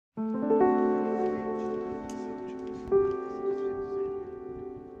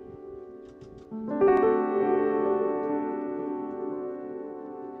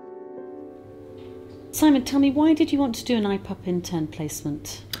Simon, tell me, why did you want to do an Ipup intern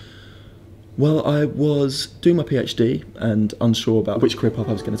placement? Well, I was doing my PhD and unsure about which career path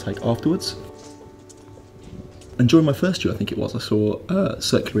I was going to take afterwards. And during my first year, I think it was, I saw a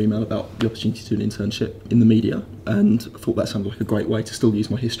circular email about the opportunity to do an internship in the media, and I thought that sounded like a great way to still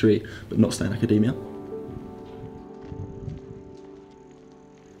use my history but not stay in academia.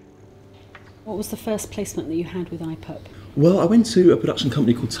 What was the first placement that you had with Ipup? Well, I went to a production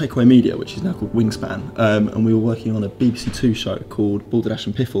company called Takeaway Media, which is now called Wingspan, and we were working on a BBC Two show called Balderdash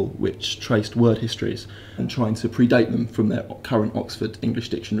and Piffle, which traced word histories and trying to predate them from their current Oxford English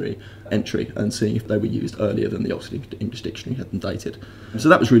Dictionary entry and seeing if they were used earlier than the Oxford English Dictionary had them dated. So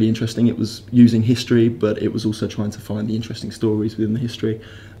that was really interesting. It was using history, but it was also trying to find the interesting stories within the history.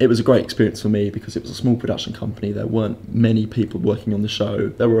 It was a great experience for me because it was a small production company. There weren't many people working on the show.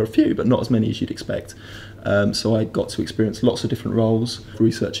 There were a few, but not as many as you'd expect. So I got to experience lots of different roles,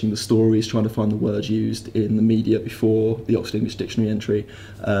 researching the stories, trying to find the words used in the media before the Oxford English Dictionary entry,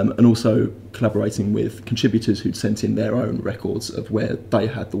 and also collaborating with contributors who'd sent in their own records of where they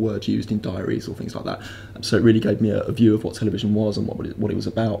had the word used in diaries or things like that. So it really gave me a view of what television was and what it was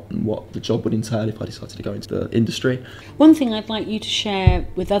about and what the job would entail if I decided to go into the industry. One thing I'd like you to share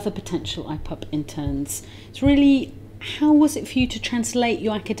with other potential Ipup interns is really, how was it for you to translate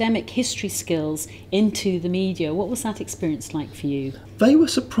your academic history skills into the media? What was that experience like for you? They were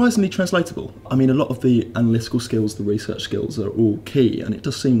surprisingly translatable. I mean, a lot of the analytical skills, the research skills are all key, and it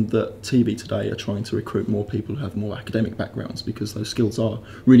does seem that TV today are trying to recruit more people who have more academic backgrounds because those skills are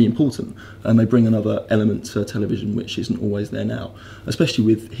really important and they bring another element to television which isn't always there now, especially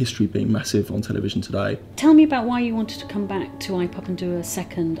with history being massive on television today. Tell me about why you wanted to come back to Ipup and do a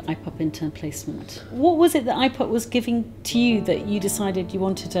second Ipup intern placement. What was it that Ipup was giving to you that you decided you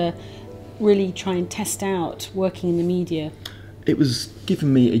wanted to really try and test out working in the media? It was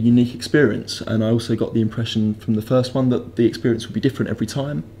giving me a unique experience, and I also got the impression from the first one that the experience would be different every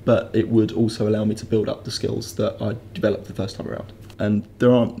time, but it would also allow me to build up the skills that I developed the first time around. And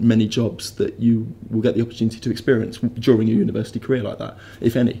there aren't many jobs that you will get the opportunity to experience during your university career like that,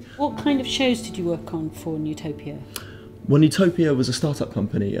 if any. What kind of shows did you work on for Newtopia? Well, Newtopia was a startup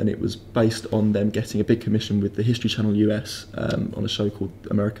company, and it was based on them getting a big commission with the History Channel US on a show called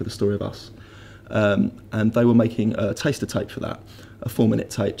America, the Story of Us. And they were making a taster tape for that, a 4-minute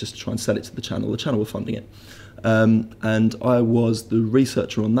tape, just to try and sell it to the channel. The channel were funding it. And I was the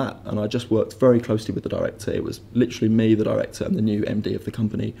researcher on that, and I just worked very closely with the director. It was literally me, the director, and the new MD of the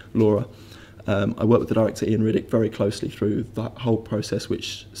company, Laura. I worked with the director, Ian Riddick, very closely through the whole process,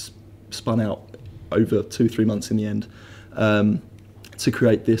 which spun out over 2-3 months in the end. To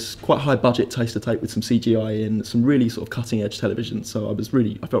create this quite high budget taster tape with some CGI in, some really sort of cutting edge television. So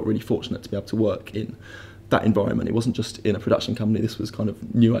I felt really fortunate to be able to work in that environment. It wasn't just in a production company, this was kind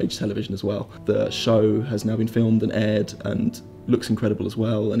of new age television as well. The show has now been filmed and aired and looks incredible as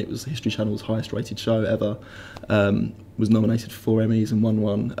well, and it was History Channel's highest rated show ever. Was nominated for 4 Emmys and won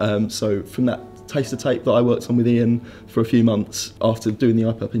one. So from that taster tape that I worked on with Ian for a few months after doing the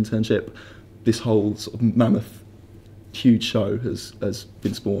Ipup internship, this whole sort of mammoth huge show has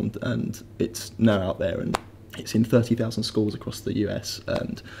been spawned, and it's now out there and it's in 30,000 schools across the US,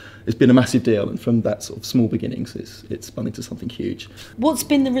 and it's been a massive deal, and from that sort of small beginnings it's spun into something huge. What's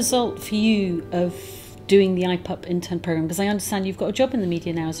been the result for you of doing the Ipup intern programme? Because I understand you've got a job in the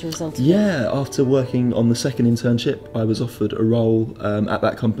media now as a result of it. Yeah, after working on the second internship, I was offered a role at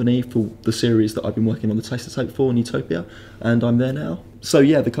that company for the series that I've been working on the taster tape for, Newtopia, and I'm there now. So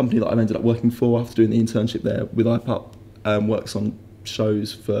yeah, the company that I've ended up working for after doing the internship there with Ipup works on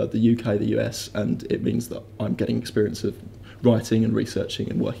shows for the UK, the US, and it means that I'm getting experience of writing and researching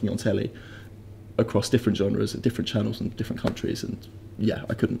and working on telly across different genres at different channels and different countries, and yeah,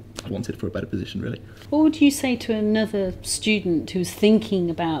 I couldn't have wanted for a better position really. What would you say to another student who's thinking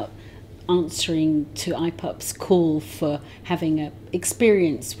about answering to Ipup's call for having an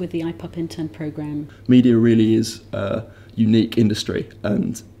experience with the Ipup intern programme? Media really is a unique industry,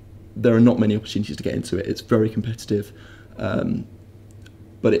 and there are not many opportunities to get into it. It's very competitive,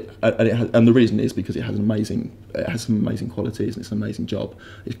 but the reason is because it has some amazing qualities, and it's an amazing job.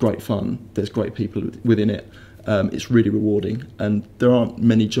 It's great fun. There's great people within it. It's really rewarding, and there aren't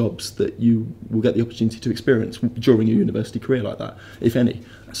many jobs that you will get the opportunity to experience during your university career like that, if any.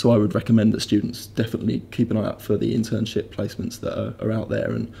 So I would recommend that students definitely keep an eye out for the internship placements that are out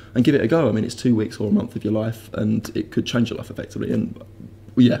there, and give it a go. I mean, it's 2 weeks or a month of your life, and it could change your life effectively. And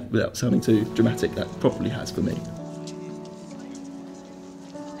yeah, without sounding too dramatic, that probably has for me.